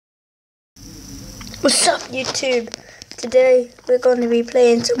What's up, YouTube? Today we're going to be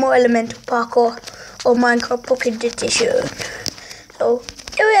playing some more elemental parkour or Minecraft Pocket Edition. So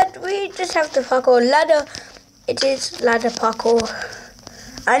we just have to parkour ladder. It is ladder parkour,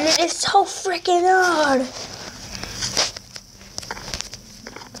 and it is so freaking hard.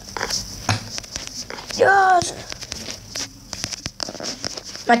 Yes.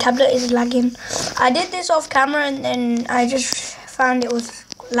 My tablet is lagging. I did this off camera and then I just found it was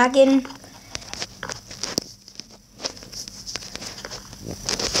lagging.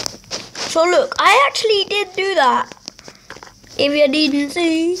 So look, I actually did do that. If you didn't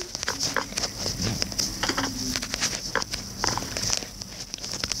see.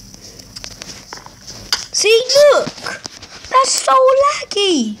 See, look. That's so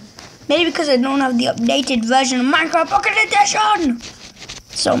laggy. Maybe because I don't have the updated version of Minecraft Pocket Edition.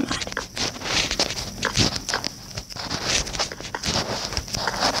 So mad.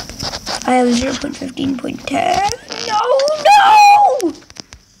 I have 0.15.10. No!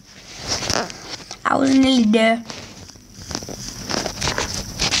 I was nearly there.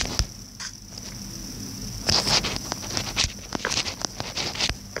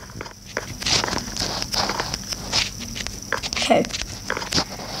 Okay.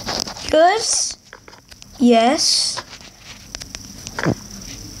 Yes.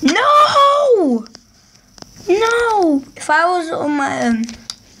 No! If I was on my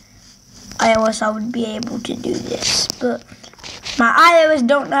iOS, I would be able to do this, but my iOS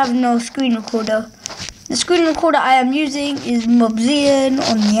don't have no screen recorder. The screen recorder I am using is Mobzian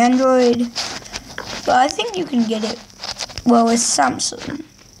on the Android, but I think you can get it. Well, it's Samsung.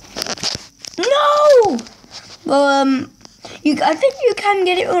 No! Well, I think you can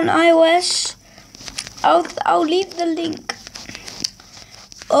get it on iOS. I'll leave the link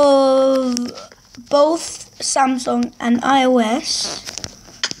of both Samsung and iOS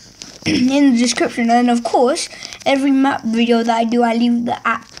in the description, and of course every map video that I do, I leave the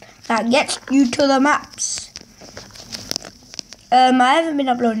app that gets you to the maps. I haven't been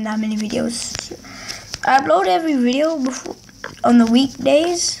uploading that many videos. I upload every video before on the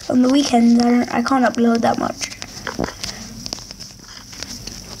weekdays. On the weekends I can't upload that much.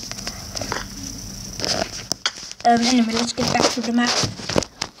 Anyway, let's get back to the map.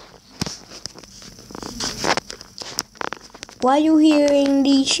 Why are you hearing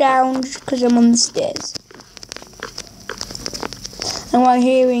these sounds? Because I'm on the stairs. And why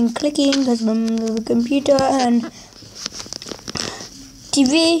hearing clicking? Because I'm on the computer and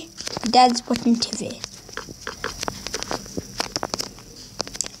TV. Dad's watching TV.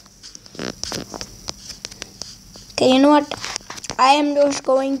 Okay, you know what? I am just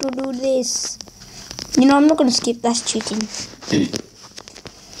going to do this. You know, I'm not going to skip. That's cheating. Okay,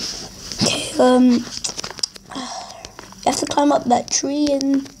 you have to climb up that tree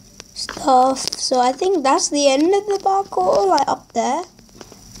and stuff. So I think that's the end of the parkour, like up there.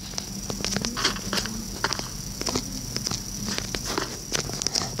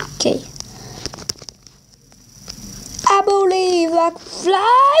 Okay. I believe I can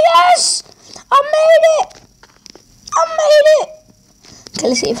fly. Yes! I made it! Okay,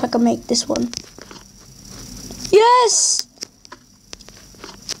 let's see if I can make this one. Yes!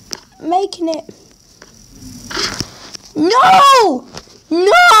 Making it. No!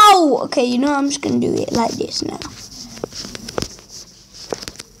 Okay, you know, I'm just gonna do it like this now.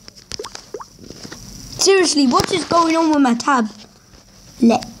 Seriously, what is going on with my tab?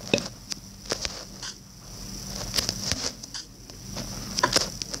 What?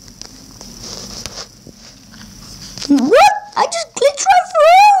 I just glitched right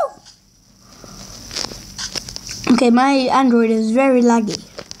through! Okay, my Android is very laggy.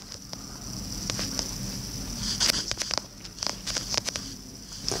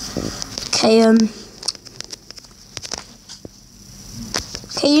 Okay,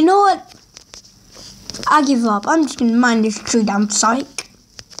 you know what? I give up. I'm just gonna mine this tree down, psych.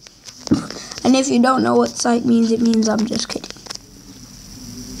 And if you don't know what psych means, it means I'm just kidding.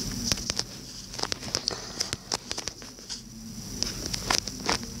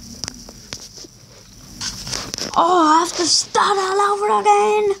 Oh, I have to start all over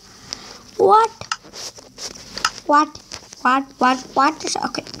again. What?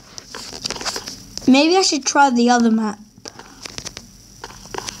 Okay. Maybe I should try the other map.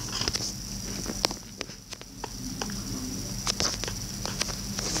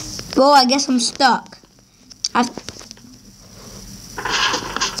 Well, I guess I'm stuck.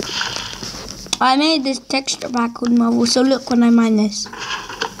 I made this texture pack with Marvel, so look when I mine this.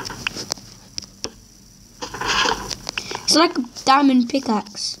 It's like a diamond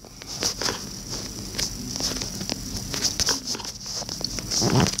pickaxe.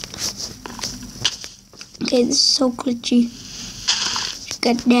 Okay, this is so glitchy.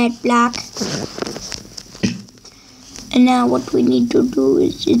 Get that black. And now what we need to do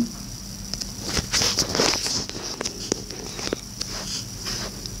is just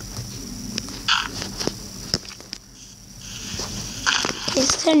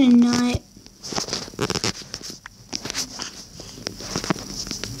it's turning night.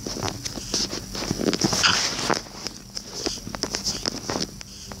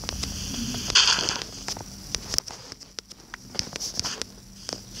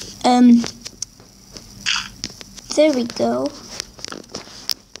 There we go.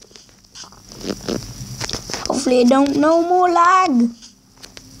 Hopefully I don't no more lag.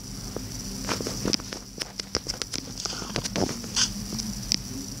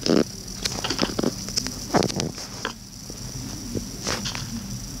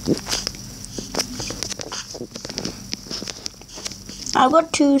 I've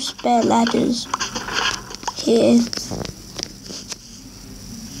got 2 spare ladders here.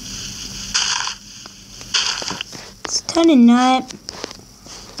 It's turning night.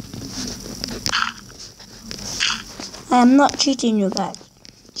 I am not cheating you guys.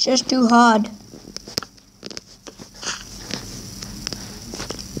 It's just too hard.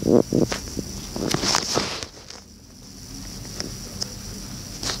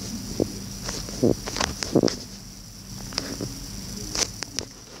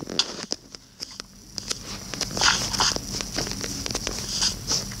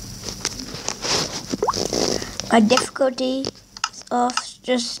 My difficulty is off.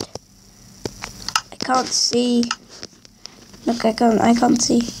 Just I can't see. Look, I can't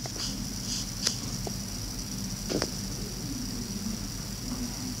see.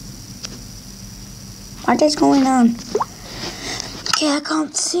 What is going on? Okay, I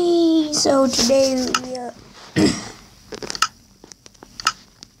can't see. So today we all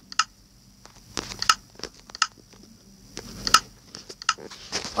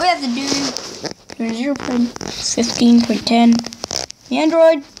you have to do 0.15.10 the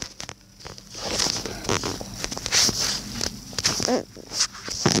Android.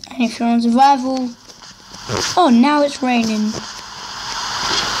 And if you're on survival, oh, now it's raining.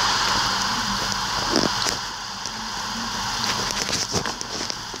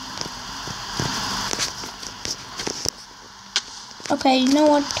 Okay, you know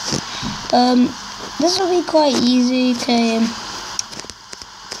what? This will be quite easy to.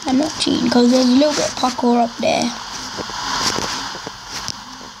 I'm not cheating because there's a little bit of parkour up there.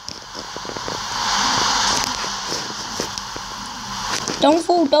 Don't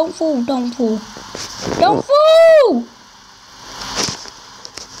fall, don't fall, don't fall. Don't fall!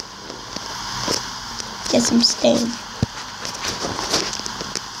 Get some stain.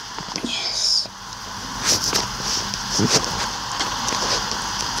 Yes.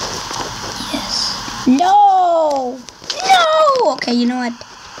 Yes. No! No! Okay, you know what?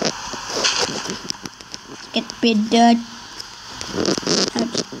 Get a bit dirt.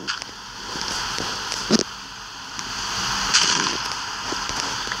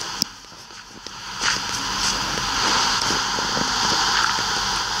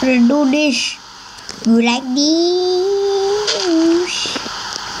 Do this. You like this?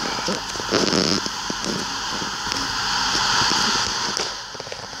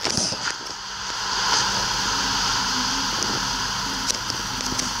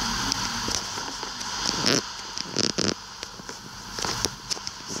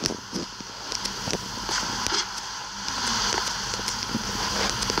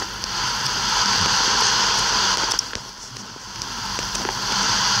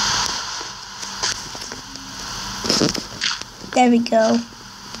 There we go.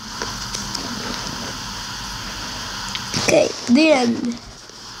 Okay, the end.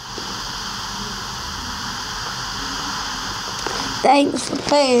 Thanks for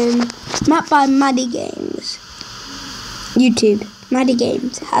playing Map by Maddie Games. YouTube, Maddie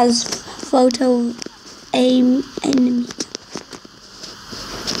Games has photo aim enemy.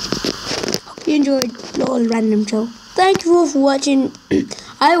 Hope you enjoyed Little Random Show. Thank you all for watching.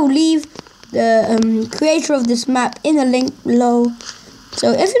 I will leave the creator of this map in the link below.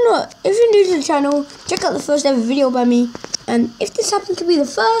 So if you're new to the channel, check out the first ever video by me. And if this happens to be the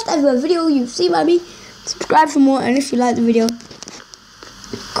first ever video you've seen by me, subscribe for more. And if you like the video,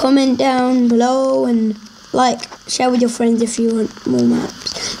 comment down below and like, share with your friends if you want more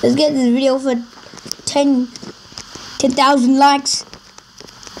maps. Let's get this video for 10,000 likes.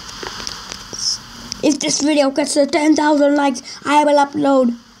 If this video gets to 10,000 likes, I will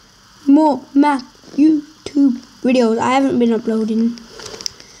upload more map YouTube videos. I haven't been uploading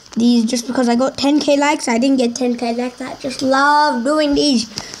these just because I got 10k likes. I didn't get 10k likes. I just love doing these.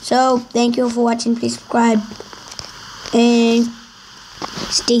 So, thank you for watching. Please subscribe. And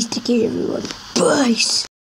stay sticky, everyone. Peace.